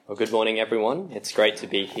Well, good morning, everyone. It's great to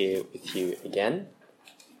be here with you again.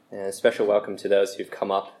 And a special welcome to those who've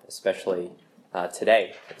come up, especially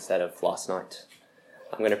today instead of last night.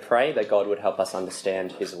 I'm going to pray that God would help us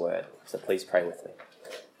understand His Word. So please pray with me.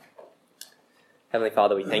 Heavenly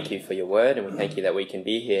Father, we thank you for your Word, and we thank you that we can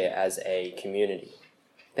be here as a community.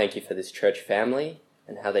 Thank you for this church family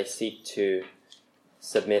and how they seek to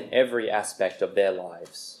submit every aspect of their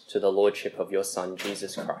lives to the Lordship of your Son,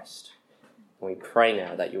 Jesus Christ. And we pray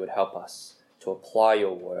now that you would help us to apply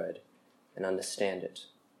your word and understand it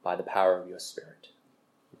by the power of your Spirit.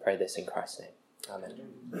 We pray this in Christ's name.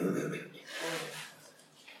 Amen.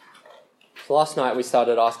 So last night we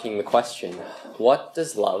started asking the question, what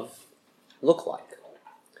does love look like?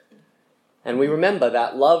 And we remember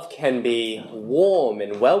that love can be warm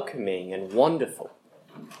and welcoming and wonderful.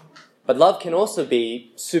 But love can also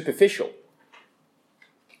be superficial,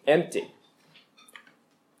 empty,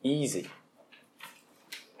 easy.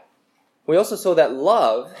 We also saw that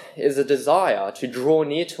love is a desire to draw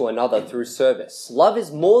near to another through service. Love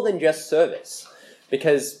is more than just service,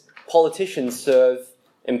 because politicians serve,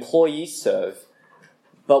 employees serve,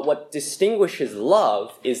 but what distinguishes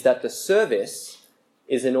love is that the service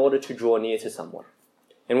is in order to draw near to someone.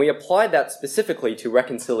 And we applied that specifically to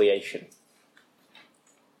reconciliation.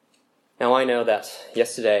 Now I know that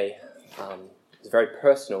yesterday is very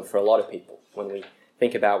personal for a lot of people when we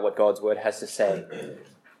think about what God's Word has to say.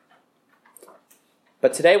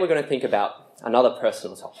 But today we're going to think about another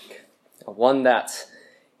personal topic, one that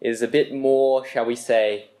is a bit more, shall we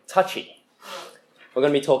say, touchy. We're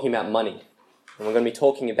going to be talking about money, and we're going to be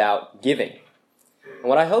talking about giving. And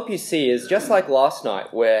what I hope you see is just like last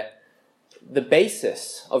night, where the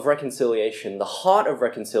basis of reconciliation, the heart of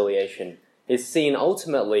reconciliation, is seen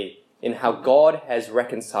ultimately in how God has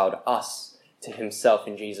reconciled us to Himself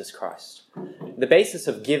in Jesus Christ. The basis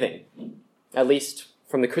of giving, at least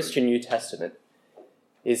from the Christian New Testament,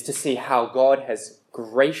 is to see how God has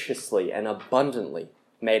graciously and abundantly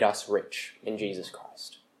made us rich in Jesus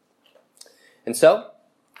Christ. And so,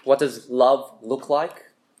 what does love look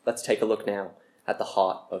like? Let's take a look now at the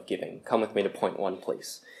heart of giving. Come with me to point 1,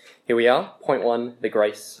 please. Here we are, point 1, the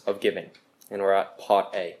grace of giving. And we're at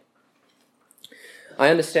part A. I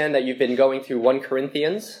understand that you've been going through 1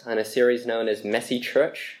 Corinthians and a series known as Messy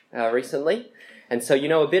Church recently. And so you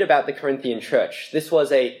know a bit about the Corinthian church. This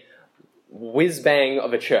was a whiz-bang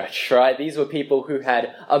of a church, right? These were people who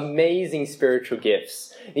had amazing spiritual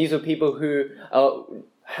gifts. These were people who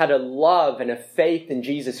had a love and a faith in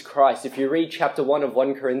Jesus Christ. If you read chapter 1 of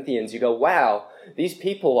 1 Corinthians, you go, wow, these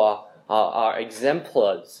people are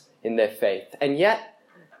exemplars in their faith. And yet,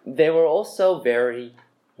 they were also very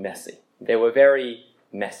messy. They were very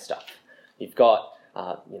messed up. You've got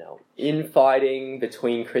infighting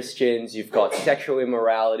between Christians. You've got sexual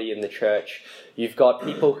immorality in the church. You've got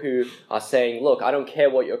people who are saying, look, I don't care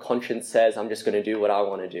what your conscience says, I'm just going to do what I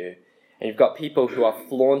want to do. And you've got people who are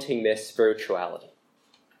flaunting their spirituality.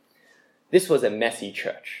 This was a messy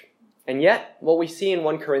church. And yet, what we see in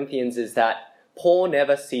 1 Corinthians is that Paul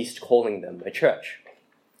never ceased calling them a church,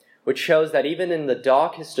 which shows that even in the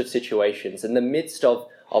darkest of situations, in the midst of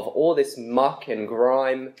all this muck and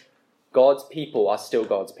grime, God's people are still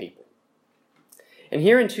God's people. And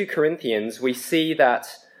here in 2 Corinthians, we see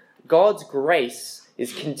that God's grace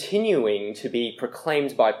is continuing to be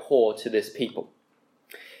proclaimed by Paul to this people.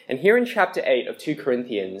 And here in chapter 8 of 2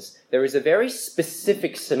 Corinthians, there is a very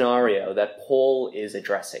specific scenario that Paul is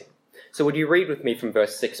addressing. So would you read with me from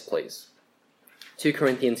verse 6, please? 2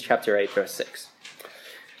 Corinthians chapter 8, verse 6.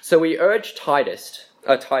 So we urge Titus,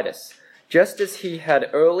 just as he had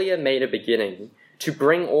earlier made a beginning, to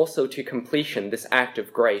bring also to completion this act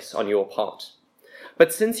of grace on your part.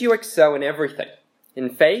 But since you excel in everything,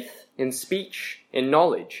 in faith, in speech, in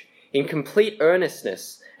knowledge, in complete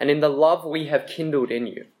earnestness, and in the love we have kindled in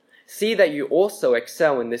you, see that you also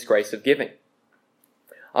excel in this grace of giving.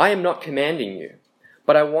 I am not commanding you,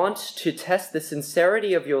 but I want to test the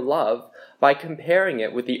sincerity of your love by comparing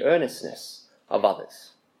it with the earnestness of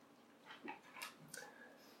others.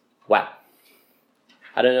 Wow.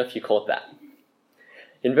 I don't know if you caught that.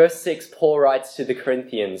 In verse 6, Paul writes to the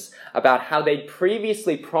Corinthians about how they'd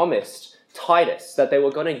previously promised Titus that they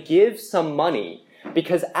were going to give some money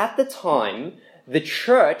because at the time, the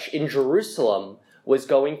church in Jerusalem was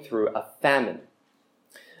going through a famine.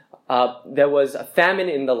 There was a famine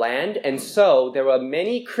in the land, and so there were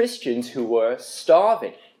many Christians who were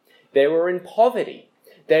starving. They were in poverty.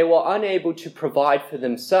 They were unable to provide for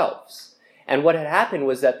themselves. And what had happened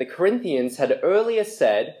was that the Corinthians had earlier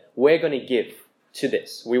said, we're going to give to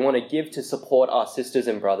this. We want to give to support our sisters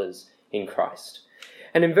and brothers in Christ.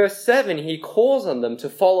 And in verse 7, he calls on them to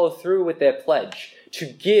follow through with their pledge, to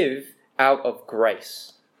give out of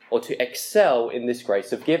grace, or to excel in this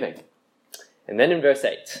grace of giving. And then in verse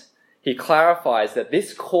 8, he clarifies that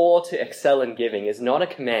this call to excel in giving is not a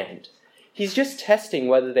command. He's just testing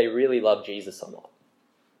whether they really love Jesus or not.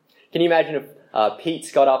 Can you imagine if Pete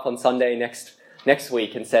got up on Sunday next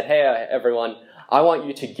week and said, "Hey, everyone, I want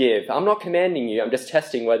you to give. I'm not commanding you. I'm just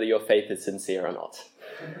testing whether your faith is sincere or not."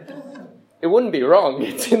 It wouldn't be wrong.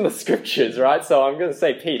 It's in the scriptures, right? So I'm going to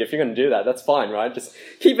say, Pete, if you're going to do that, that's fine, right? Just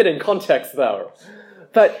keep it in context, though.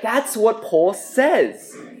 But that's what Paul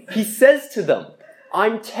says. He says to them,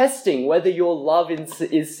 I'm testing whether your love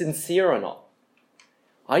is sincere or not.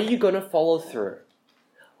 Are you going to follow through?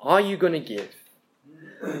 Are you going to give?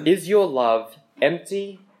 Is your love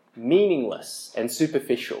empty, meaningless, and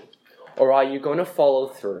superficial? Or are you going to follow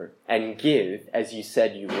through and give as you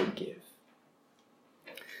said you would give?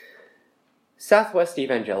 Southwest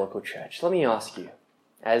Evangelical Church, let me ask you,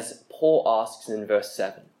 as Paul asks in verse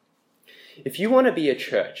 7, if you want to be a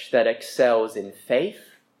church that excels in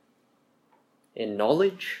faith, in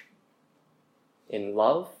knowledge, in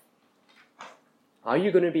love, are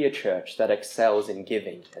you going to be a church that excels in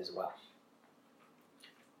giving as well?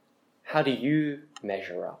 How do you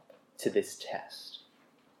measure up to this test?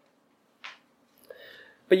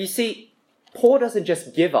 But you see, Paul doesn't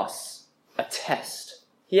just give us a test.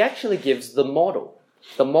 He actually gives the model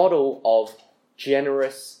of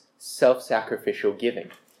generous, self-sacrificial giving.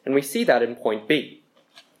 And we see that in point B.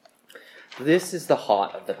 This is the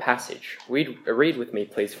heart of the passage. Read with me,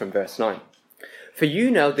 please, from verse 9. For you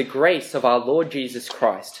know the grace of our Lord Jesus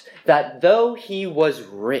Christ, that though he was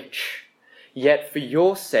rich, yet for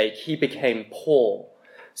your sake he became poor,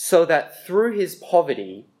 so that through his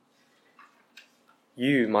poverty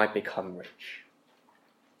you might become rich.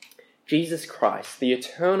 Jesus Christ, the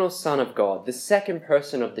eternal Son of God, the second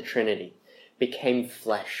person of the Trinity, became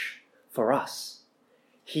flesh for us.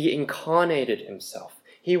 He incarnated himself.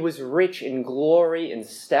 He was rich in glory, in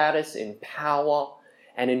status, in power,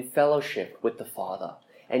 and in fellowship with the Father.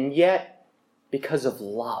 And yet, because of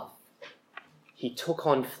love, he took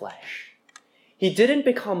on flesh. He didn't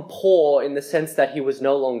become poor in the sense that he was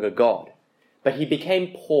no longer God, but he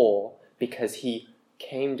became poor because he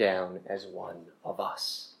came down as one of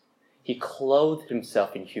us. He clothed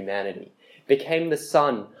himself in humanity, became the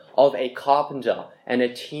son of a carpenter and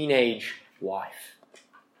a teenage wife.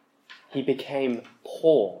 He became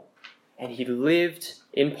poor and he lived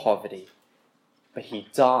in poverty, but he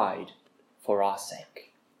died for our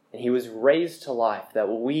sake. And he was raised to life that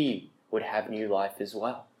we would have new life as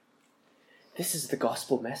well. This is the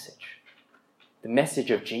gospel message, the message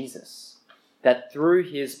of Jesus, that through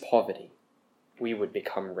his poverty we would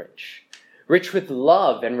become rich. Rich with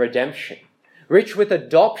love and redemption, rich with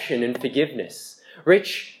adoption and forgiveness,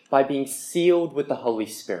 rich by being sealed with the Holy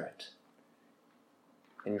Spirit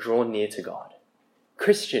and drawn near to God.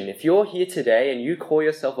 Christian, if you're here today and you call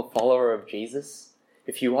yourself a follower of Jesus,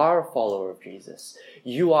 if you are a follower of Jesus,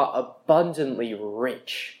 you are abundantly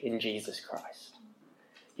rich in Jesus Christ.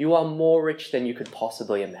 You are more rich than you could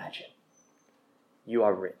possibly imagine. You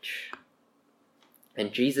are rich.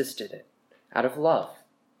 And Jesus did it out of love.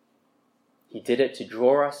 He did it to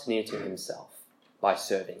draw us near to himself by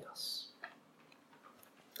serving us.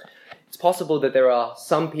 It's possible that there are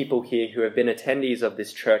some people here who have been attendees of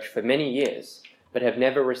this church for many years, but have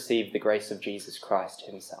never received the grace of Jesus Christ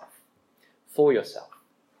himself for yourself.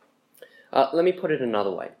 Let me put it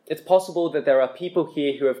another way. It's possible that there are people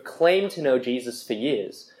here who have claimed to know Jesus for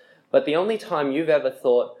years, but the only time you've ever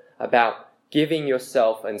thought about giving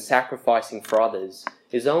yourself and sacrificing for others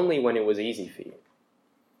is only when it was easy for you,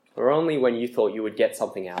 or only when you thought you would get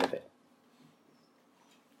something out of it.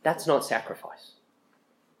 That's not sacrifice.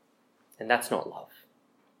 And that's not love.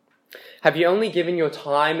 Have you only given your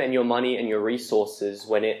time and your money and your resources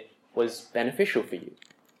when it was beneficial for you?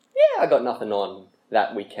 Yeah, I got nothing on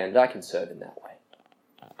that weekend. I can serve in that way.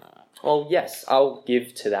 Oh, yes, I'll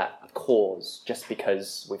give to that cause just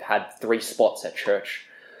because we've had 3 spots at church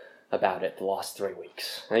about it the last 3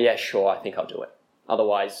 weeks. Yeah, sure, I think I'll do it.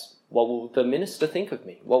 Otherwise, what will the minister think of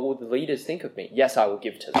me? What will the leaders think of me? Yes, I will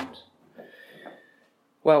give to that.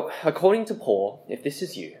 Well, according to Paul, if this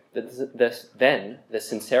is you, then the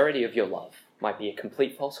sincerity of your love might be a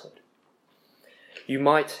complete falsehood. You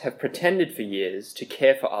might have pretended for years to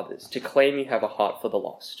care for others, to claim you have a heart for the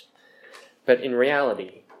lost. But in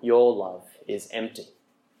reality, your love is empty,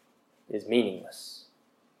 is meaningless,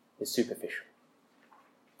 is superficial.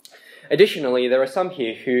 Additionally, there are some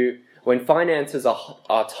here who, when finances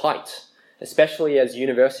are tight, especially as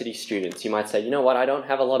university students, you might say, you know what, I don't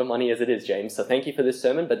have a lot of money as it is, James, so thank you for this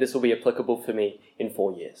sermon, but this will be applicable for me in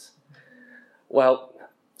 4 years. Well,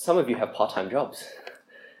 some of you have part-time jobs.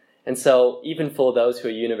 And so even for those who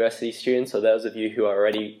are university students or those of you who are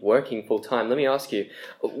already working full-time, let me ask you,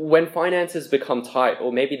 when finances become tight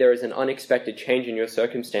or maybe there is an unexpected change in your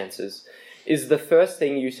circumstances, is the first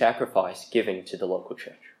thing you sacrifice giving to the local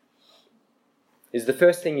church? Is the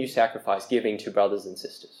first thing you sacrifice giving to brothers and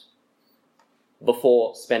sisters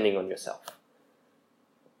before spending on yourself?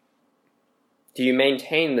 Do you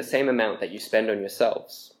maintain the same amount that you spend on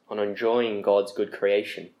yourselves, on enjoying God's good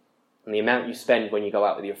creation, and the amount you spend when you go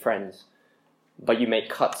out with your friends, but you make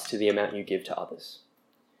cuts to the amount you give to others?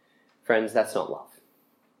 Friends, that's not love.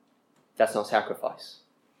 That's not sacrifice.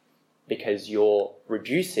 Because you're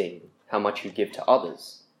reducing how much you give to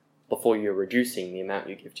others before you're reducing the amount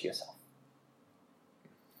you give to yourself.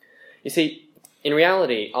 You see, in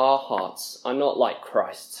reality, our hearts are not like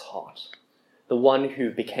Christ's heart, the one who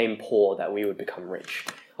became poor that we would become rich.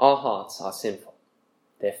 Our hearts are sinful.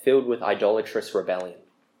 They're filled with idolatrous rebellion.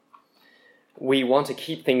 We want to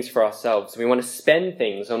keep things for ourselves. We want to spend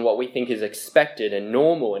things on what we think is expected and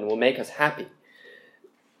normal and will make us happy.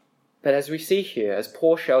 But as we see here, as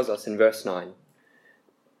Paul shows us in verse 9,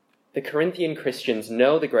 the Corinthian Christians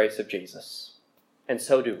know the grace of Jesus, and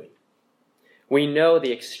so do we. We know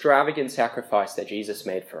the extravagant sacrifice that Jesus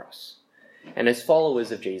made for us. And as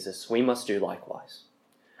followers of Jesus, we must do likewise.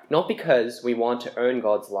 Not because we want to earn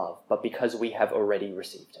God's love, but because we have already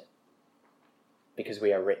received it. Because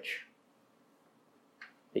we are rich.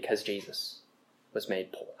 Because Jesus was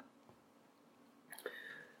made poor.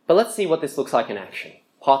 But let's see what this looks like in action.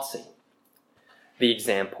 Part C. The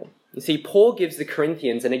example. You see, Paul gives the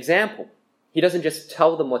Corinthians an example. He doesn't just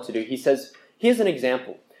tell them what to do. He says, here's an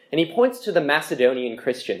example. And he points to the Macedonian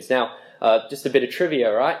Christians. Now, just a bit of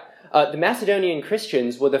trivia, right? The Macedonian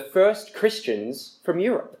Christians were the first Christians from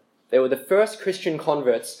Europe. They were the first Christian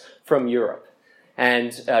converts from Europe.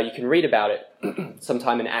 And you can read about it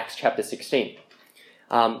sometime in Acts chapter 16.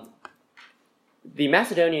 The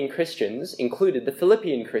Macedonian Christians included the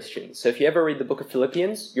Philippian Christians. So if you ever read the book of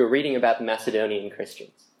Philippians, you're reading about the Macedonian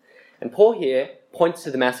Christians. And Paul here points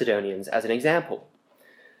to the Macedonians as an example.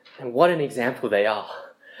 And what an example they are.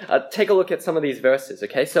 Take a look at some of these verses,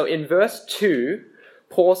 okay? So in verse 2,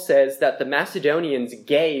 Paul says that the Macedonians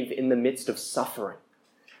gave in the midst of suffering.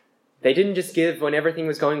 They didn't just give when everything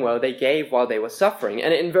was going well, they gave while they were suffering.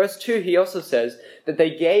 And in verse 2, he also says that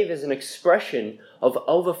they gave as an expression of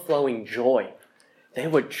overflowing joy. They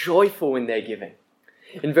were joyful in their giving.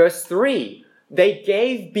 In verse 3, they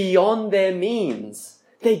gave beyond their means.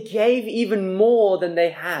 They gave even more than they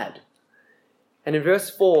had. And in verse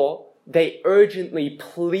 4, they urgently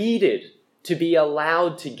pleaded to be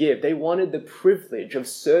allowed to give. They wanted the privilege of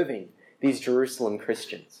serving these Jerusalem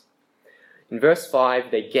Christians. In verse 5,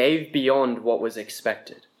 they gave beyond what was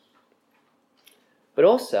expected. But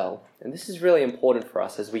also, and this is really important for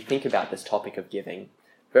us as we think about this topic of giving,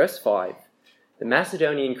 verse 5, the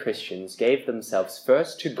Macedonian Christians gave themselves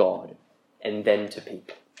first to God and then to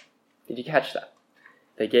people. Did you catch that?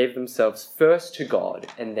 They gave themselves first to God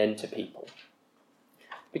and then to people.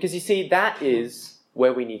 Because you see, that is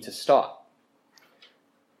where we need to start.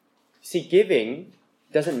 You see, giving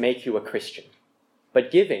doesn't make you a Christian,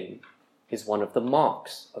 but giving is one of the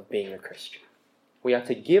marks of being a Christian. We are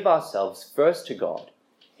to give ourselves first to God,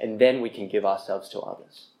 and then we can give ourselves to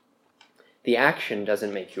others. The action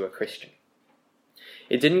doesn't make you a Christian.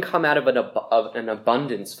 It didn't come out of an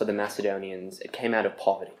abundance for the Macedonians, it came out of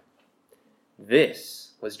poverty.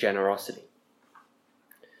 This was generosity.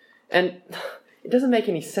 And it doesn't make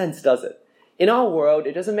any sense, does it? In our world,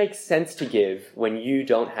 it doesn't make sense to give when you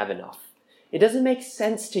don't have enough. It doesn't make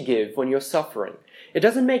sense to give when you're suffering. It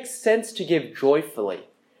doesn't make sense to give joyfully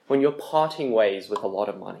when you're parting ways with a lot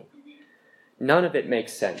of money. None of it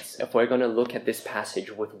makes sense if we're going to look at this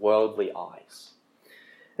passage with worldly eyes.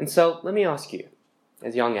 And so, let me ask you,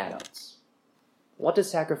 as young adults, what does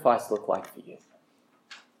sacrifice look like for you?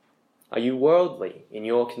 Are you worldly in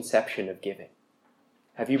your conception of giving?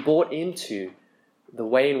 Have you bought into the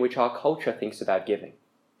way in which our culture thinks about giving?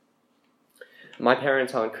 My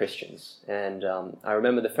parents aren't Christians, and I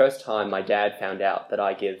remember the first time my dad found out that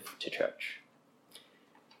I give to church.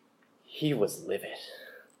 He was livid.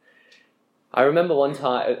 I remember one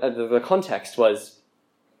time, the context was,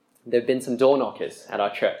 there'd been some door knockers at our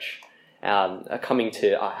church coming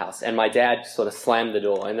to our house, and my dad sort of slammed the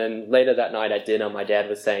door, and then later that night at dinner, my dad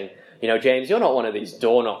was saying, you know, James, you're not one of these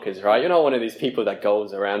door knockers, right? You're not one of these people that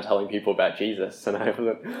goes around telling people about Jesus. And I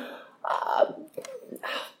went,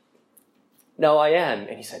 no, I am.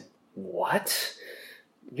 And he said, what?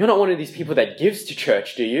 You're not one of these people that gives to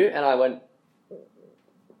church, do you? And I went,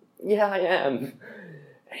 yeah, I am.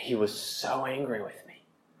 And he was so angry with me.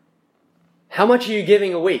 how much are you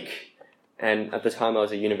giving a week? And at the time I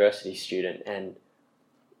was a university student, and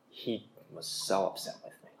he was so upset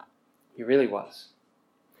with me. He really was.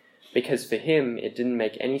 Because for him, it didn't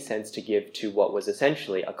make any sense to give to what was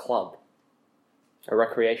essentially a club, a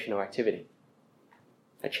recreational activity,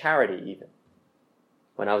 a charity even,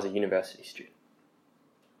 when I was a university student.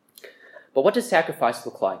 But what does sacrifice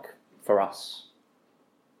look like for us?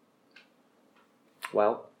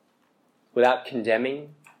 Well, without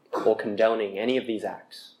condemning or condoning any of these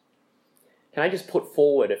acts, can I just put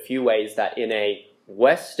forward a few ways that in a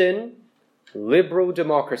Western, liberal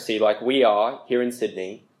democracy like we are here in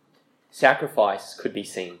Sydney, sacrifice could be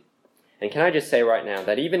seen? And can I just say right now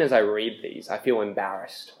that even as I read these, I feel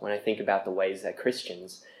embarrassed when I think about the ways that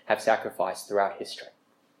Christians have sacrificed throughout history.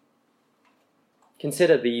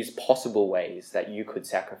 Consider these possible ways that you could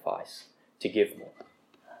sacrifice to give more.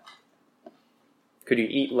 Could you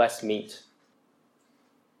eat less meat?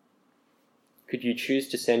 Could you choose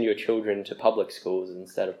to send your children to public schools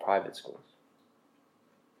instead of private schools?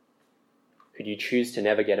 Could you choose to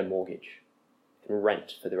never get a mortgage and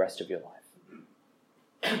rent for the rest of your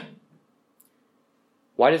life?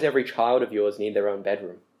 Why does every child of yours need their own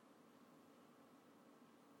bedroom?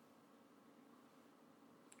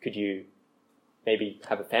 Could you maybe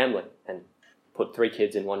have a family and put 3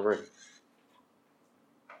 kids in one room?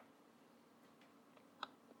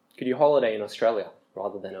 Could you holiday in Australia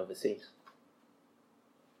rather than overseas?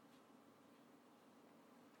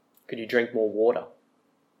 Could you drink more water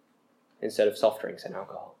instead of soft drinks and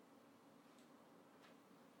alcohol?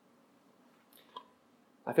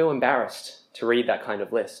 I feel embarrassed to read that kind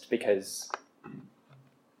of list because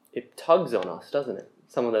it tugs on us, doesn't it?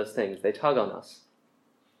 Some of those things, they tug on us.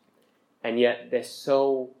 And yet they're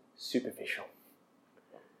so superficial.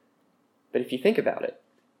 But if you think about it,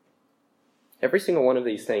 every single one of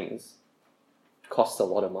these things costs a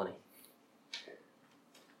lot of money.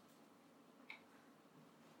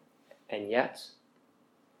 And yet,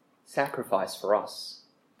 sacrifice for us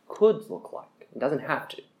could look like, it doesn't have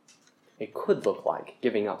to, it could look like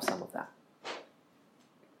giving up some of that.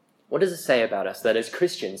 What does it say about us that as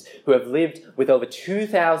Christians who have lived with over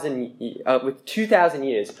 2,000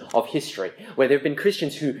 years of history, where there have been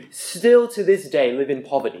Christians who still to this day live in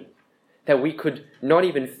poverty, that we could not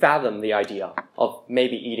even fathom the idea of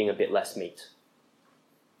maybe eating a bit less meat?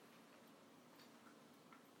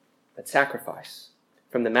 But sacrifice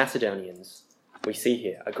from the Macedonians, we see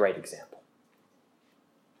here a great example.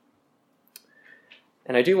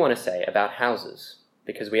 And I do want to say about houses,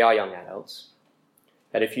 because we are young adults,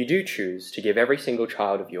 that if you do choose to give every single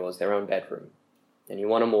child of yours their own bedroom, and you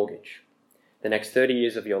want a mortgage, the next 30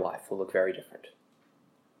 years of your life will look very different.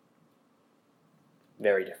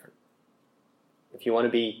 Very different. If you want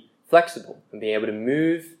to be flexible and be able to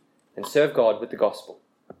move and serve God with the gospel,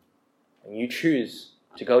 and you choose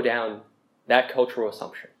to go down that cultural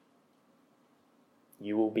assumption,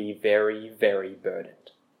 you will be very, very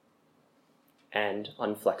burdened and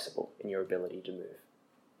unflexible in your ability to move.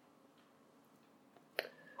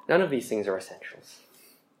 None of these things are essentials.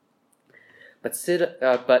 But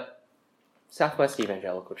Southwest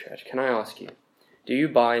Evangelical Church, can I ask you, do you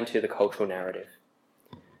buy into the cultural narrative?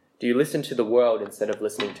 Do you listen to the world instead of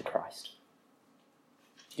listening to Christ?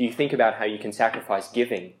 Do you think about how you can sacrifice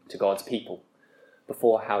giving to God's people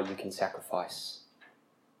before how you can sacrifice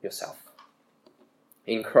yourself?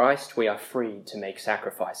 In Christ, we are free to make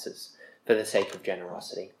sacrifices for the sake of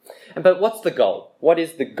generosity. But what's the goal? What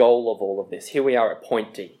is the goal of all of this? Here we are at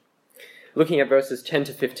point D. Looking at verses 10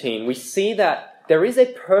 to 15, we see that there is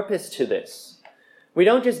a purpose to this. We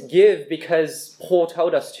don't just give because Paul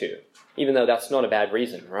told us to, even though that's not a bad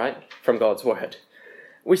reason, right? From God's word.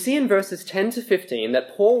 We see in verses 10 to 15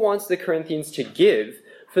 that Paul wants the Corinthians to give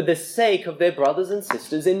for the sake of their brothers and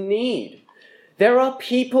sisters in need. There are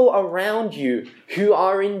people around you who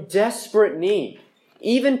are in desperate need.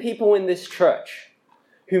 Even people in this church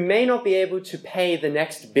who may not be able to pay the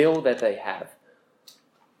next bill that they have,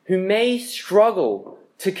 who may struggle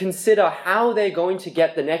to consider how they're going to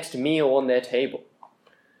get the next meal on their table.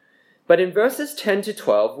 But in verses 10 to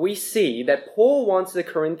 12, we see that Paul wants the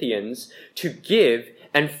Corinthians to give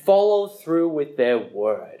and follow through with their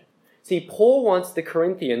word. See, Paul wants the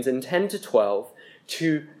Corinthians in 10 to 12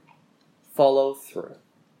 to follow through,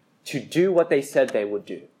 to do what they said they would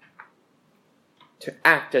do, to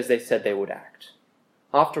act as they said they would act.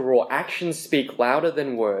 After all, actions speak louder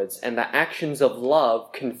than words, and the actions of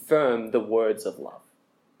love confirm the words of love.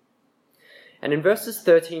 And in verses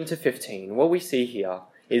 13 to 15, what we see here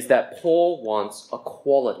is that Paul wants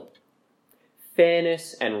equality,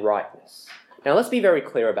 fairness, and rightness. Now let's be very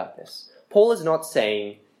clear about this. Paul is not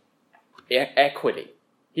saying equity.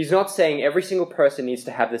 He's not saying every single person needs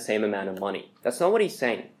to have the same amount of money. That's not what he's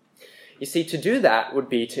saying. You see, to do that would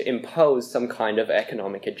be to impose some kind of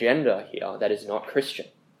economic agenda here that is not Christian.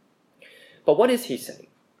 But what is he saying?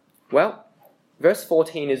 Well, verse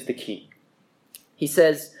 14 is the key. He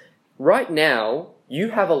says, right now,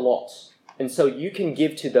 you have a lot, and so you can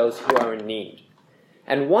give to those who are in need.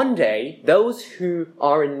 And one day, those who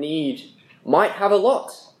are in need might have a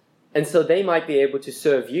lot, and so they might be able to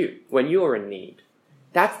serve you when you are in need.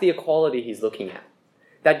 That's the equality he's looking at.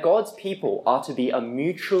 That God's people are to be a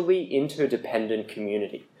mutually interdependent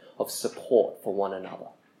community of support for one another.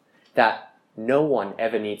 That no one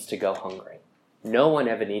ever needs to go hungry. No one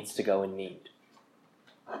ever needs to go in need.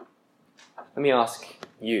 Let me ask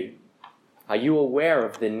you, are you aware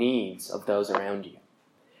of the needs of those around you?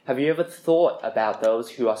 Have you ever thought about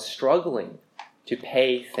those who are struggling to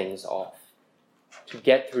pay things off, to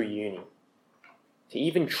get through uni, to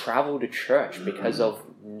even travel to church because of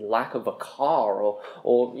lack of a car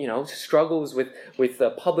or struggles with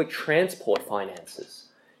public transport finances?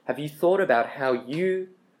 Have you thought about how you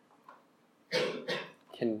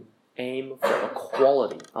can aim for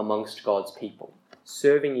equality amongst God's people,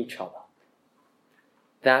 serving each other?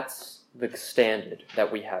 That's the standard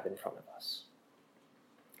that we have in front of us.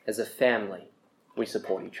 As a family, we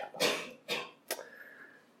support each other.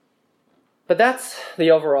 But that's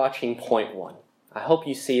the overarching point one. I hope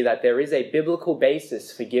you see that there is a biblical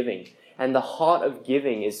basis for giving, and the heart of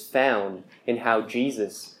giving is found in how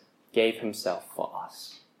Jesus gave himself for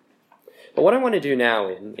us. But what I want to do now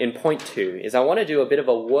in point two is I want to do a bit of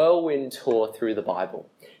a whirlwind tour through the Bible,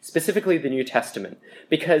 specifically the New Testament,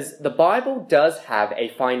 because the Bible does have a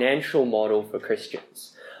financial model for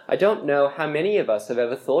Christians. I don't know how many of us have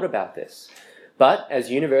ever thought about this, but as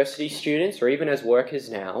university students or even as workers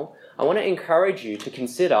now, I want to encourage you to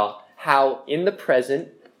consider how in the present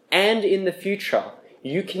and in the future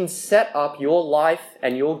you can set up your life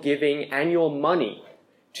and your giving and your money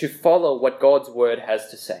to follow what God's word has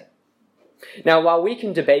to say. Now, while we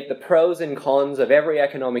can debate the pros and cons of every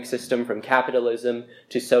economic system from capitalism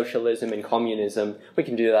to socialism and communism, we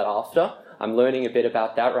can do that after. I'm learning a bit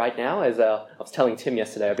about that right now. As I was telling Tim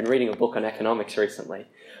yesterday, I've been reading a book on economics recently.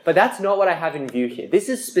 But that's not what I have in view here. This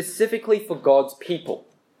is specifically for God's people,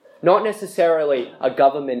 not necessarily a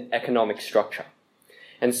government economic structure.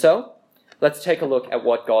 And so, let's take a look at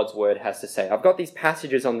what God's word has to say. I've got these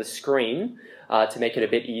passages on the screen to make it a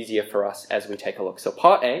bit easier for us as we take a look. So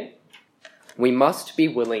part A, we must be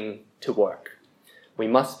willing to work. We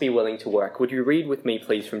must be willing to work. Would you read with me,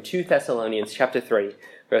 please, from 2 Thessalonians chapter 3,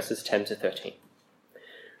 verses 10 to 13.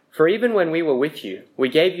 For even when we were with you, we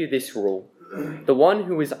gave you this rule: the one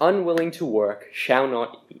who is unwilling to work shall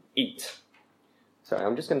not eat. Sorry,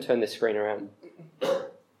 I'm just going to turn this screen around.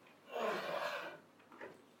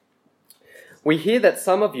 We hear that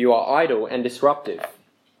some of you are idle and disruptive.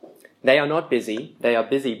 They are not busy, they are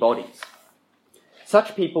busybodies.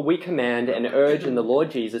 Such people we command and urge in the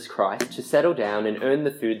Lord Jesus Christ to settle down and earn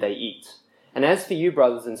the food they eat. And as for you,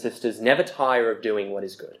 brothers and sisters, never tire of doing what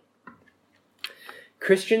is good.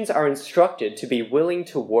 Christians are instructed to be willing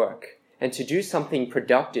to work and to do something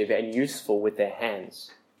productive and useful with their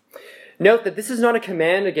hands. Note that this is not a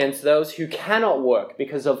command against those who cannot work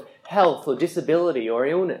because of health or disability or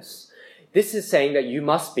illness. This is saying that you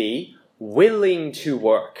must be willing to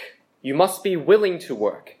work. You must be willing to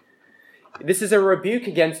work. This is a rebuke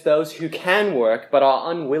against those who can work but are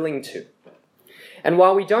unwilling to. And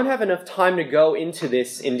while we don't have enough time to go into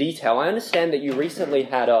this in detail, I understand that you recently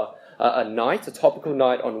had a topical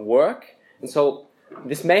night on work, and so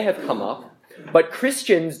this may have come up, but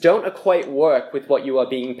Christians don't equate work with what you are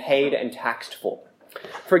being paid and taxed for.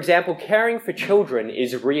 For example, caring for children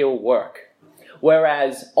is real work,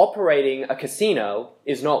 whereas operating a casino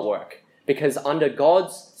is not work, because under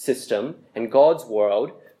God's system and God's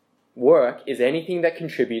world, work is anything that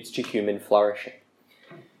contributes to human flourishing.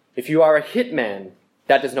 If you are a hitman,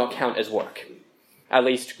 that does not count as work. At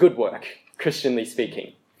least good work, Christianly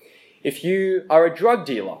speaking. If you are a drug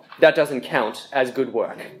dealer, that doesn't count as good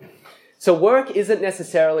work. So work isn't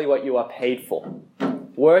necessarily what you are paid for.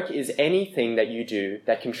 Work is anything that you do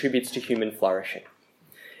that contributes to human flourishing.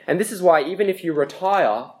 And this is why even if you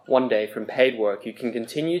retire one day from paid work, you can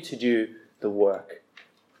continue to do the work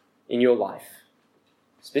in your life.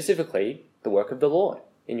 Specifically, the work of the Lord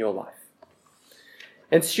in your life.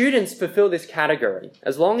 And students fulfill this category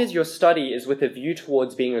as long as your study is with a view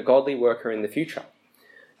towards being a godly worker in the future.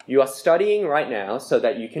 You are studying right now so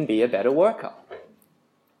that you can be a better worker.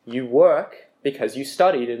 You work because you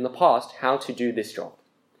studied in the past how to do this job.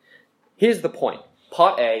 Here's the point.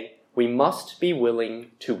 Part A, we must be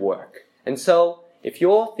willing to work. And so, if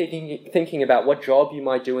you're thinking about what job you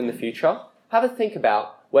might do in the future, have a think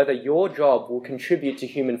about whether your job will contribute to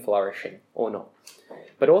human flourishing or not.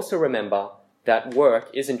 But also remember that work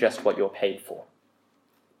isn't just what you're paid for.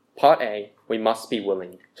 Part A, we must be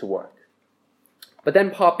willing to work. But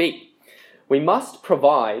then part B, we must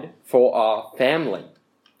provide for our family.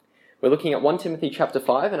 We're looking at 1 Timothy chapter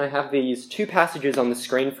 5, and I have these two passages on the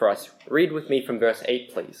screen for us. Read with me from verse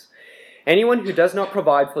 8, please. Anyone who does not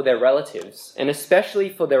provide for their relatives, and especially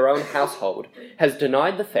for their own household, has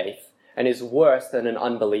denied the faith and is worse than an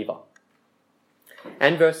unbeliever.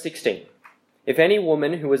 And verse 16. If any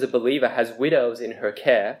woman who is a believer has widows in her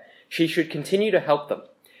care, she should continue to help them,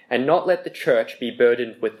 and not let the church be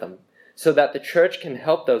burdened with them, so that the church can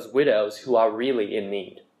help those widows who are really in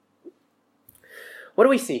need. What do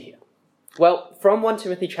we see here? Well, from 1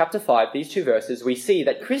 Timothy chapter 5, these two verses, we see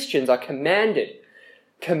that Christians are commanded,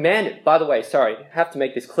 by the way, sorry, I have to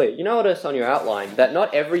make this clear. You notice on your outline that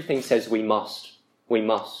not everything says we must. We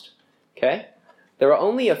must. Okay? There are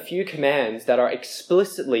only a few commands that are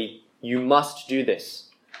explicitly, you must do this.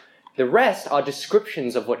 The rest are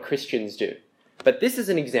descriptions of what Christians do. But this is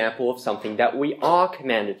an example of something that we are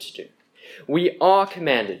commanded to do. We are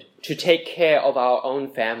commanded to take care of our own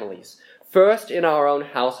families, first in our own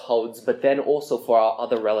households, but then also for our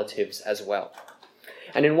other relatives as well.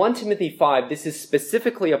 And in 1 Timothy 5, this is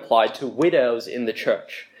specifically applied to widows in the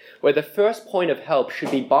church, where the first point of help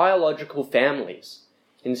should be biological families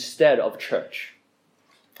instead of church.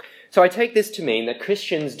 So I take this to mean that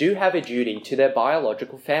Christians do have a duty to their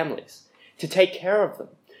biological families, to take care of them,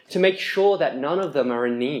 to make sure that none of them are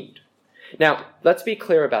in need. Now, let's be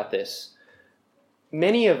clear about this.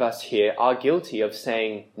 Many of us here are guilty of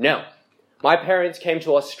saying, no, my parents came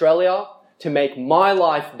to Australia to make my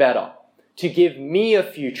life better, to give me a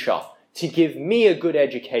future, to give me a good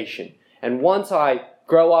education. And once I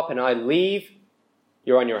grow up and I leave,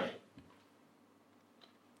 you're on your own.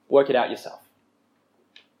 Work it out yourself.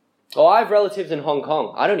 Oh, I have relatives in Hong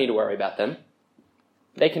Kong. I don't need to worry about them.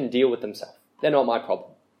 They can deal with themselves. They're not my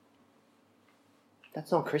problem.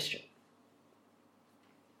 That's not Christian.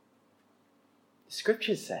 The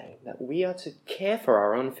scriptures say that we are to care for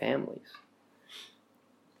our own families.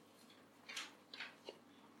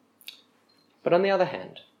 But on the other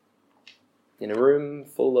hand, in a room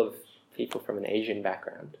full of people from an Asian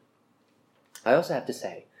background, I also have to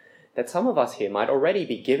say that some of us here might already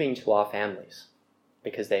be giving to our families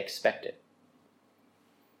because they expect it.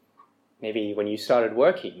 Maybe when you started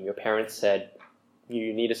working, your parents said,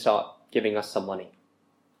 you need to start giving us some money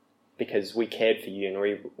because we cared for you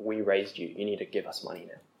and we raised you. You need to give us money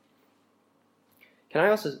now. Can I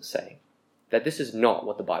also say that this is not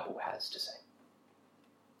what the Bible has to say?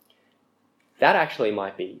 That actually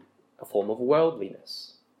might be a form of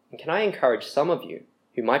worldliness. And can I encourage some of you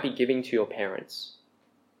who might be giving to your parents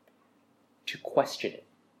to question it?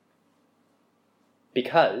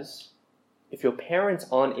 Because if your parents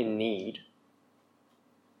aren't in need,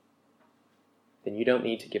 then you don't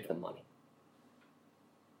need to give them money.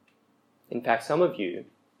 In fact, some of you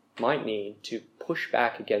might need to push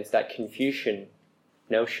back against that Confucian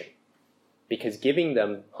notion, because giving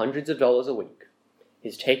them hundreds of dollars a week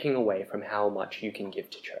is taking away from how much you can give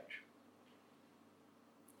to church.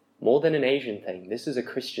 More than an Asian thing, this is a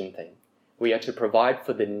Christian thing. We are to provide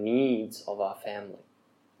for the needs of our family,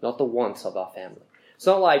 not the wants of our family. It's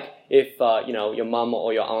not like if your mum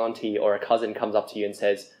or your auntie or a cousin comes up to you and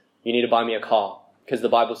says, you need to buy me a car, because the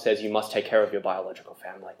Bible says you must take care of your biological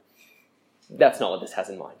family. That's not what this has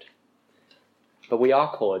in mind. But we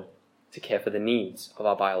are called to care for the needs of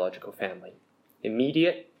our biological family,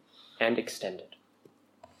 immediate and extended.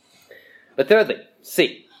 But thirdly,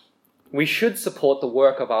 C, we should support the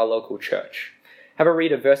work of our local church. Have a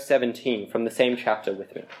read of verse 17 from the same chapter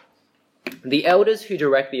with me. The elders who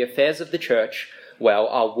direct the affairs of the church well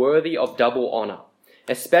are worthy of double honor,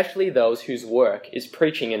 especially those whose work is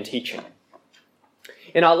preaching and teaching.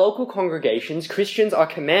 In our local congregations, Christians are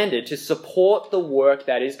commanded to support the work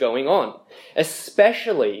that is going on,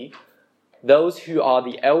 especially those who are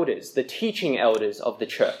the elders, the teaching elders of the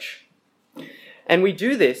church. And we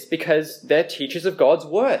do this because they're teachers of God's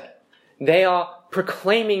word. They are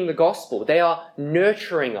proclaiming the gospel. They are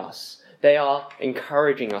nurturing us. They are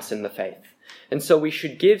encouraging us in the faith. And so we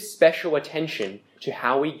should give special attention to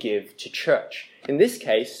how we give to church. In this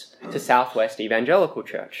case, to Southwest Evangelical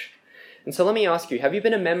Church. And so let me ask you, have you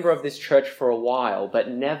been a member of this church for a while, but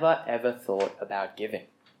never ever thought about giving?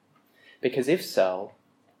 Because if so,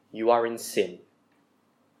 you are in sin.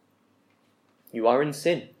 You are in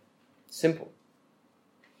sin. Simple.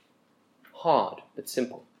 Hard, but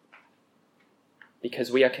simple.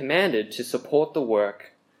 Because we are commanded to support the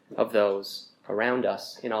work of those around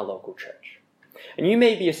us in our local church. And you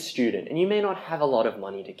may be a student, and you may not have a lot of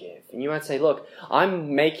money to give. And you might say, look,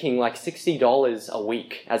 I'm making like $60 a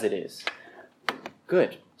week as it is.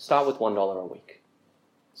 Good. Start with $1 a week.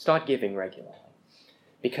 Start giving regularly.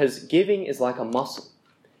 Because giving is like a muscle.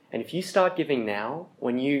 And if you start giving now,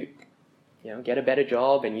 when you get a better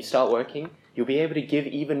job and you start working, you'll be able to give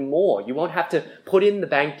even more. You won't have to put in the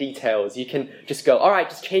bank details. You can just go, all right,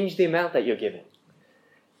 just change the amount that you're giving.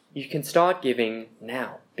 You can start giving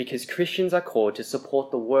now, because Christians are called to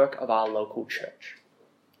support the work of our local church.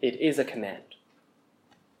 It is a command.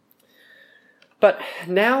 But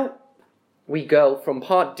now we go from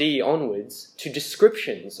part D onwards to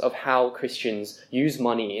descriptions of how Christians use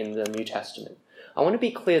money in the New Testament. I want to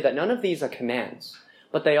be clear that none of these are commands,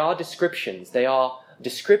 but they are descriptions. They are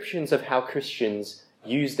descriptions of how Christians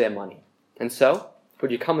use their money. And so,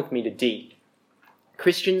 would you come with me to D?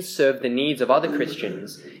 Christians serve the needs of other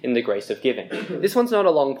Christians in the grace of giving. This one's not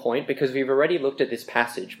a long point because we've already looked at this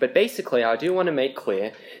passage, but basically I do want to make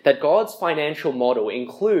clear that God's financial model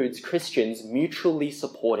includes Christians mutually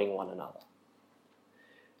supporting one another.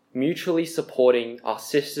 Mutually supporting our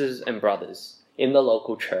sisters and brothers in the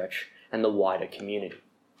local church and the wider community.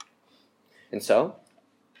 And so,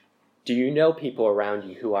 do you know people around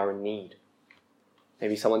you who are in need?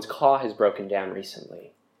 Maybe someone's car has broken down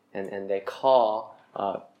recently, and their car,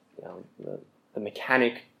 the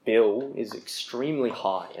mechanic bill is extremely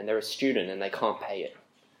high, and they're a student and they can't pay it.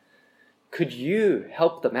 Could you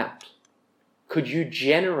help them out? Could you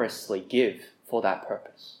generously give for that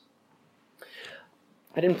purpose?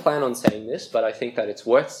 I didn't plan on saying this, but I think that it's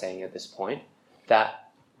worth saying at this point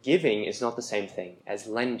that giving is not the same thing as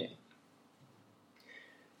lending.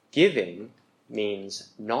 Giving means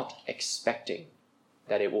not expecting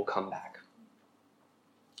that it will come back.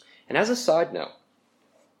 And as a side note,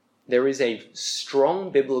 there is a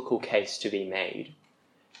strong biblical case to be made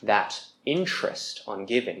that interest on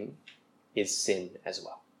giving is sin as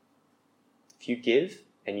well. If you give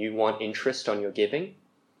and you want interest on your giving,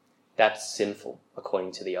 that's sinful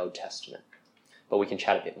according to the Old Testament. But we can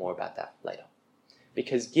chat a bit more about that later.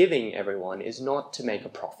 Because giving, everyone, is not to make a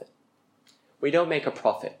profit. We don't make a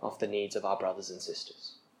profit off the needs of our brothers and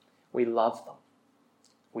sisters. We love them.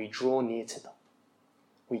 We draw near to them.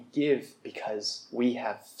 We give because we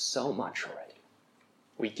have so much already.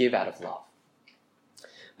 We give out of love.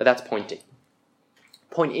 But that's point D.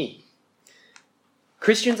 Point E.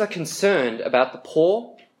 Christians are concerned about the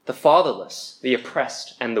poor, the fatherless, the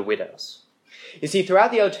oppressed, and the widows. You see,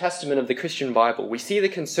 throughout the Old Testament of the Christian Bible, we see the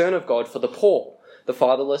concern of God for the poor, the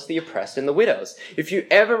fatherless, the oppressed, and the widows. If you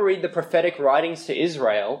ever read the prophetic writings to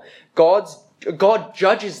Israel, God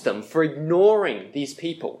judges them for ignoring these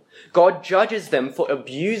people. God judges them for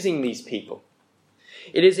abusing these people.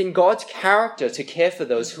 It is in God's character to care for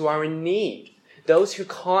those who are in need, those who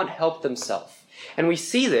can't help themselves. And we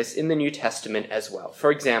see this in the New Testament as well.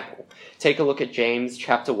 For example, take a look at James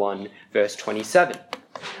chapter 1, verse 27.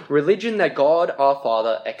 Religion that God our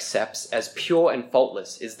Father accepts as pure and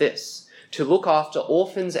faultless is this: to look after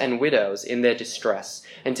orphans and widows in their distress,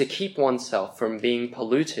 and to keep oneself from being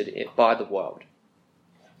polluted by the world.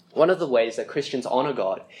 One of the ways that Christians honor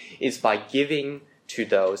God is by giving to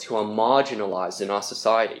those who are marginalized in our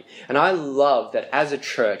society. And I love that as a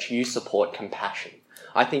church you support compassion.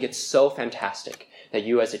 I think it's so fantastic that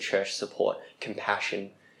you as a church support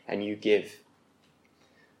compassion and you give.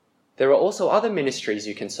 There are also other ministries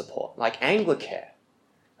you can support, like Anglicare.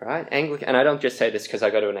 Right? And I don't just say this because I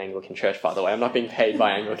go to an Anglican church, by the way. I'm not being paid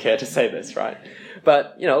by Anglicare to say this, right?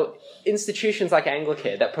 But, institutions like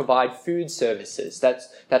Anglicare that provide food services,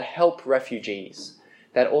 that help refugees,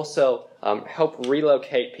 that also help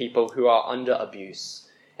relocate people who are under abuse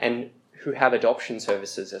and who have adoption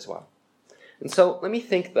services as well. And so let me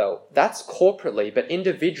think, though, that's corporately, but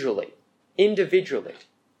individually,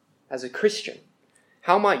 as a Christian,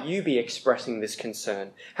 how might you be expressing this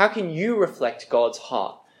concern? How can you reflect God's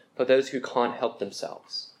heart for those who can't help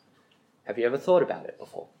themselves? Have you ever thought about it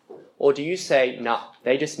before? Or do you say, nah,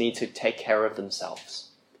 they just need to take care of themselves.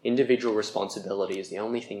 Individual responsibility is the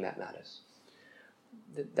only thing that matters.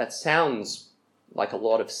 That sounds like a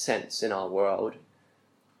lot of sense in our world.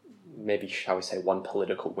 Maybe, shall we say, one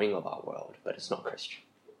political wing of our world, but it's not Christian.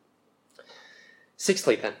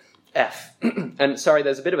 Sixthly then, F. And sorry,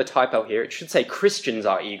 there's a bit of a typo here. It should say Christians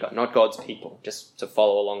are eager, not God's people, just to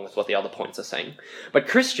follow along with what the other points are saying. But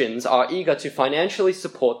Christians are eager to financially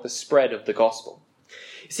support the spread of the gospel.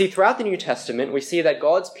 You see, throughout the New Testament, we see that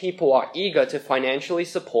God's people are eager to financially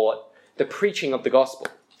support the preaching of the gospel.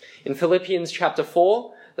 In Philippians chapter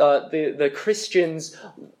 4, the Christians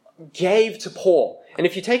gave to poor. And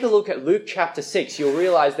if you take a look at Luke chapter 6, you'll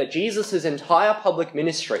realize that Jesus' entire public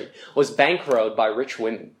ministry was bankrolled by rich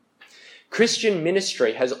women. Christian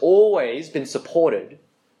ministry has always been supported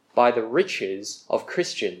by the riches of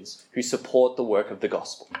Christians who support the work of the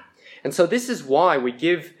gospel. And so this is why we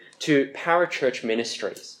give to parachurch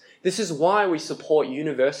ministries. This is why we support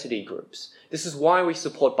university groups. This is why we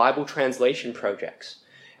support Bible translation projects.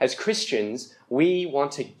 As Christians, we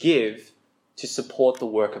want to give to support the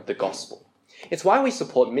work of the gospel. It's why we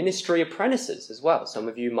support ministry apprentices as well. Some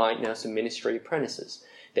of you might know some ministry apprentices.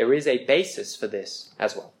 There is a basis for this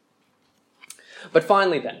as well. But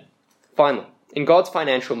finally, in God's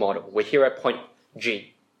financial model, we're here at point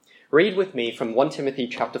G. Read with me from 1 Timothy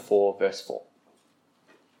chapter 4, verse 4.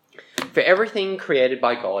 For everything created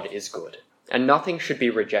by God is good, and nothing should be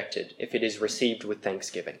rejected if it is received with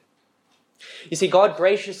thanksgiving. You see, God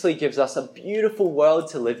graciously gives us a beautiful world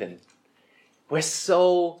to live in. We're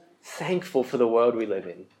so thankful for the world we live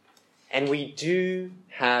in. And we do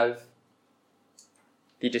have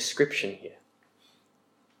the description here,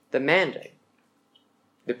 the mandate,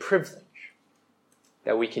 the privilege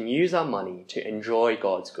that we can use our money to enjoy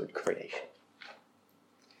God's good creation.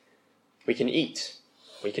 We can eat,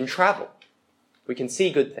 we can travel, we can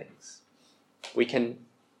see good things, we can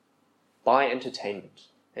buy entertainment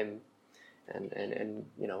and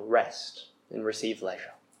rest and receive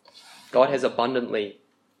leisure. God has abundantly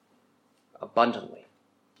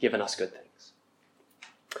given us good things.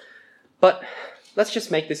 But let's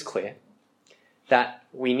just make this clear, that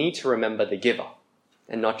we need to remember the giver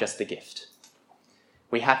and not just the gift.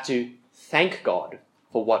 We have to thank God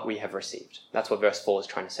for what we have received. That's what verse 4 is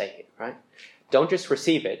trying to say here, right? Don't just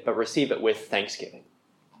receive it, but receive it with thanksgiving.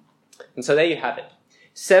 And so there you have it.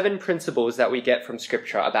 7 principles that we get from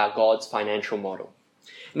Scripture about God's financial model.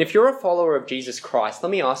 And if you're a follower of Jesus Christ, let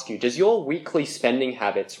me ask you, does your weekly spending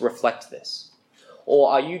habits reflect this?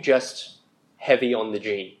 Or are you just heavy on the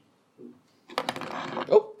G?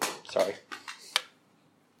 Oh, sorry.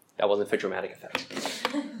 That wasn't for dramatic effect.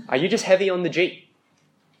 Are you just heavy on the G?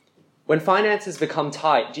 When finances become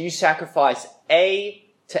tight, do you sacrifice A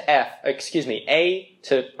to F?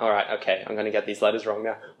 Alright, okay, I'm going to get these letters wrong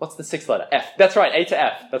now. What's the 6th letter? F. That's right, A to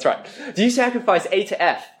F. That's right. Do you sacrifice A to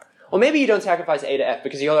F? Or maybe you don't sacrifice A to F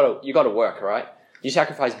because you got to work, alright? You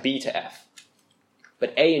sacrifice B to F.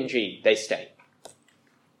 But A and G, they stay.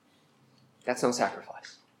 That's not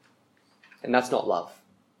sacrifice. And that's not love.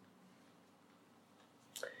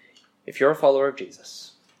 If you're a follower of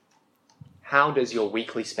Jesus, how does your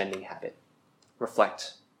weekly spending habit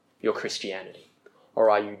reflect your Christianity? Or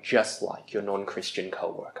are you just like your non-Christian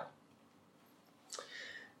co-worker?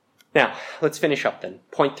 Now, let's finish up then.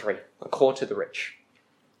 Point 3, a call to the rich.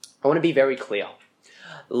 I want to be very clear.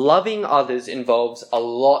 Loving others involves a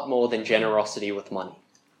lot more than generosity with money.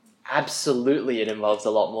 Absolutely, it involves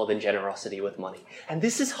a lot more than generosity with money. And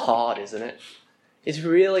this is hard, isn't it? It's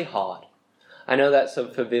really hard. I know that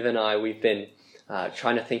for Viv and I, we've been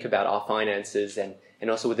trying to think about our finances and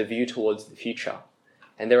also with a view towards the future.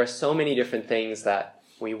 And there are so many different things that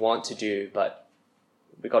we want to do, but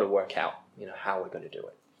we've got to work out, how we're going to do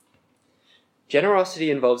it.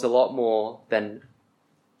 Generosity involves a lot more than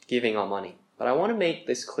giving our money. But I want to make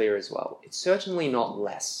this clear as well. It's certainly not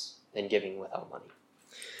less than giving with our money.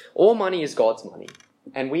 All money is God's money,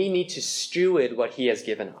 and we need to steward what He has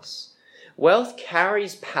given us. Wealth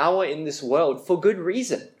carries power in this world for good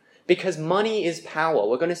reason, because money is power.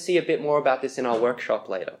 We're going to see a bit more about this in our workshop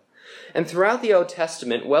later. And throughout the Old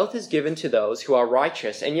Testament, wealth is given to those who are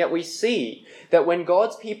righteous, and yet we see that when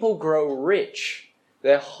God's people grow rich,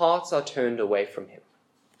 their hearts are turned away from Him.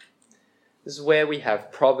 This is where we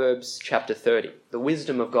have Proverbs chapter 30, the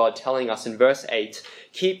wisdom of God telling us in verse 8,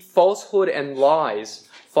 "Keep falsehood and lies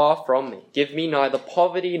far from me. Give me neither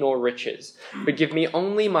poverty nor riches, but give me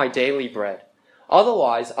only my daily bread.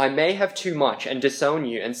 Otherwise, I may have too much and disown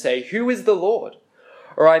you and say, 'Who is the Lord?'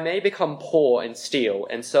 Or I may become poor and steal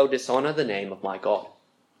and so dishonor the name of my God."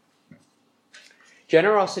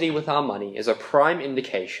 Generosity with our money is a prime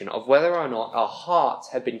indication of whether or not our hearts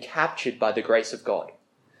have been captured by the grace of God,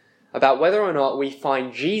 about whether or not we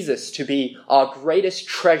find Jesus to be our greatest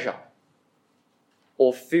treasure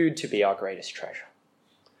or food to be our greatest treasure,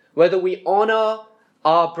 whether we honor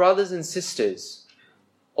our brothers and sisters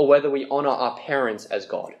or whether we honor our parents as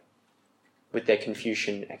God with their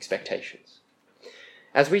Confucian expectations.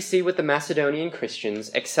 As we see with the Macedonian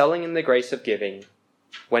Christians, excelling in the grace of giving,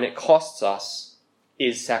 when it costs us,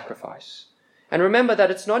 is sacrifice. And remember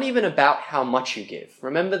that it's not even about how much you give.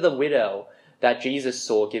 Remember the widow that Jesus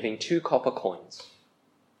saw giving 2 copper coins.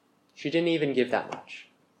 She didn't even give that much.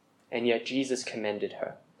 And yet Jesus commended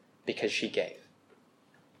her because she gave.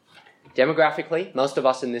 Demographically, most of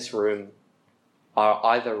us in this room are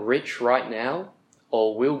either rich right now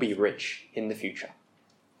or will be rich in the future.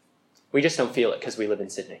 We just don't feel it because we live in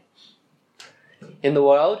Sydney. In the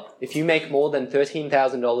world, if you make more than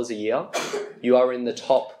 $13,000 a year, you are in the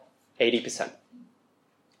top 80%.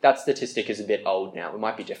 That statistic is a bit old now. It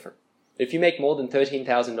might be different. If you make more than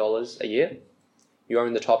 $13,000 a year, you are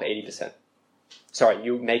in the top 80%. Sorry,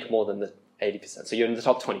 you make more than the 80%. So you're in the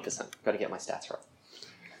top 20%. Got to get my stats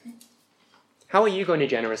right. How are you going to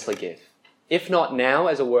generously give? If not now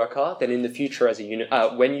as a worker, then in the future as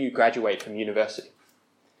when you graduate from university.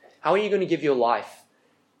 How are you going to give your life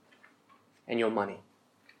and your money?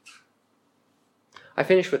 I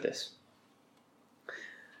finish with this.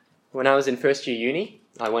 When I was in first year uni,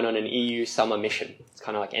 I went on an EU summer mission. It's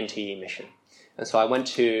kind of like NTE mission. And so I went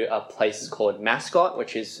to a place called Mascot,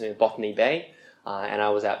 which is in Botany Bay, and I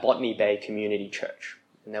was at Botany Bay Community Church.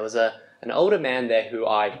 And there was an older man there who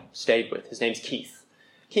I stayed with. His name's Keith.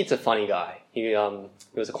 Keith's a funny guy. He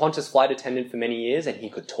was a Qantas flight attendant for many years, and he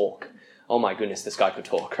could talk. Oh my goodness, this guy could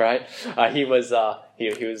talk, right? He was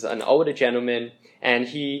an older gentleman, and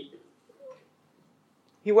he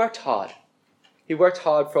worked hard. He worked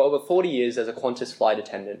hard for over 40 years as a Qantas flight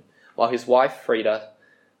attendant, while his wife, Frida,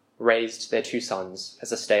 raised their 2 sons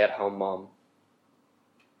as a stay-at-home mom.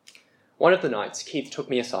 One of the nights, Keith took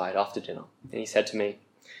me aside after dinner, and he said to me,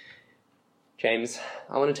 "James,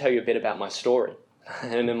 I want to tell you a bit about my story."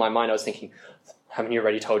 And in my mind, I was thinking, haven't you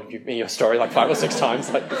already told me your story like 5 or 6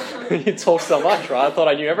 times? Like, you talk so much, right? I thought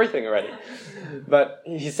I knew everything already. But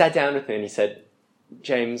he sat down with me and he said,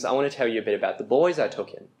 "James, I want to tell you a bit about the boys I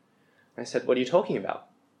took in." I said, "What are you talking about?"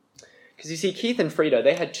 Because you see, Keith and Frida,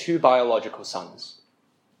 they had 2 biological sons.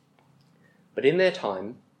 But in their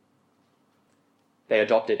time, they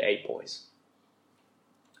adopted 8 boys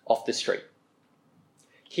off the street.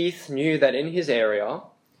 Keith knew that in his area,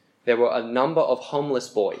 there were a number of homeless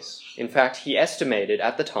boys. In fact, he estimated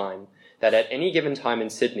at the time that at any given time in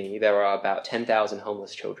Sydney, there were about 10,000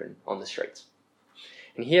 homeless children on the streets.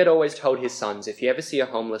 And he had always told his sons, if you ever see a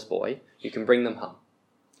homeless boy, you can bring them home.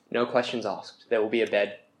 No questions asked. There will be a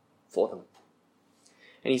bed for them.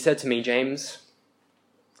 And he said to me, "James,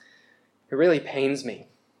 it really pains me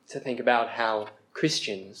to think about how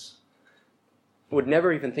Christians would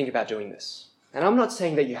never even think about doing this." And I'm not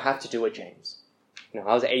saying that you have to do it, James.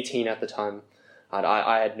 I was 18 at the time.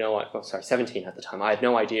 I had 17 at the time. I had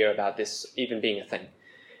no idea about this even being a thing.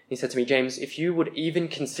 He said to me, "James, if you would even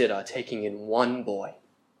consider taking in one boy,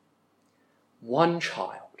 one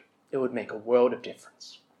child, it would make a world of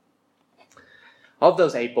difference." Of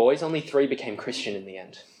those 8 boys, only 3 became Christian in the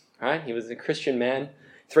end. Right? He was a Christian man.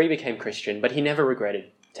 3 became Christian, but he never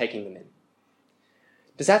regretted taking them in.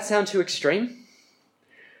 Does that sound too extreme?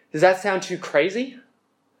 Does that sound too crazy?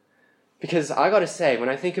 Because I got to say, when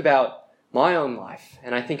I think about my own life,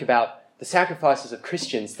 and I think about the sacrifices of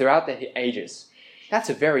Christians throughout the ages,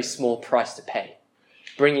 that's a very small price to pay,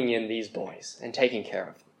 bringing in these boys and taking care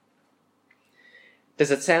of them.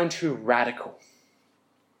 Does it sound too radical?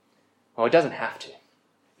 Well, it doesn't have to,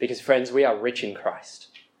 because friends, we are rich in Christ.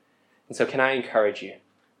 And so can I encourage you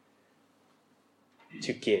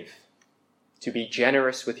to give, to be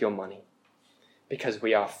generous with your money, because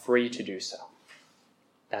we are free to do so.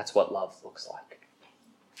 That's what love looks like.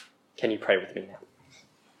 Can you pray with me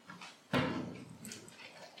now?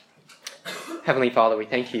 Heavenly Father, we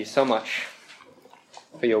thank you so much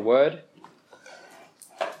for your word.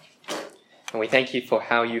 And we thank you for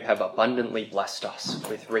how you have abundantly blessed us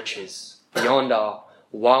with riches beyond our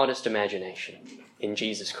wildest imagination in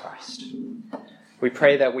Jesus Christ. We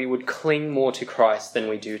pray that we would cling more to Christ than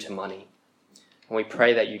we do to money. And we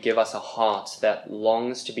pray that you give us a heart that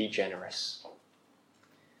longs to be generous.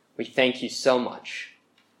 We thank you so much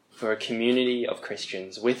for a community of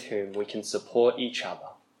Christians with whom we can support each other.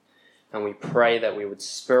 And we pray that we would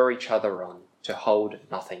spur each other on to hold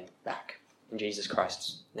nothing back. In Jesus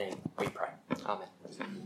Christ's name we pray. Amen.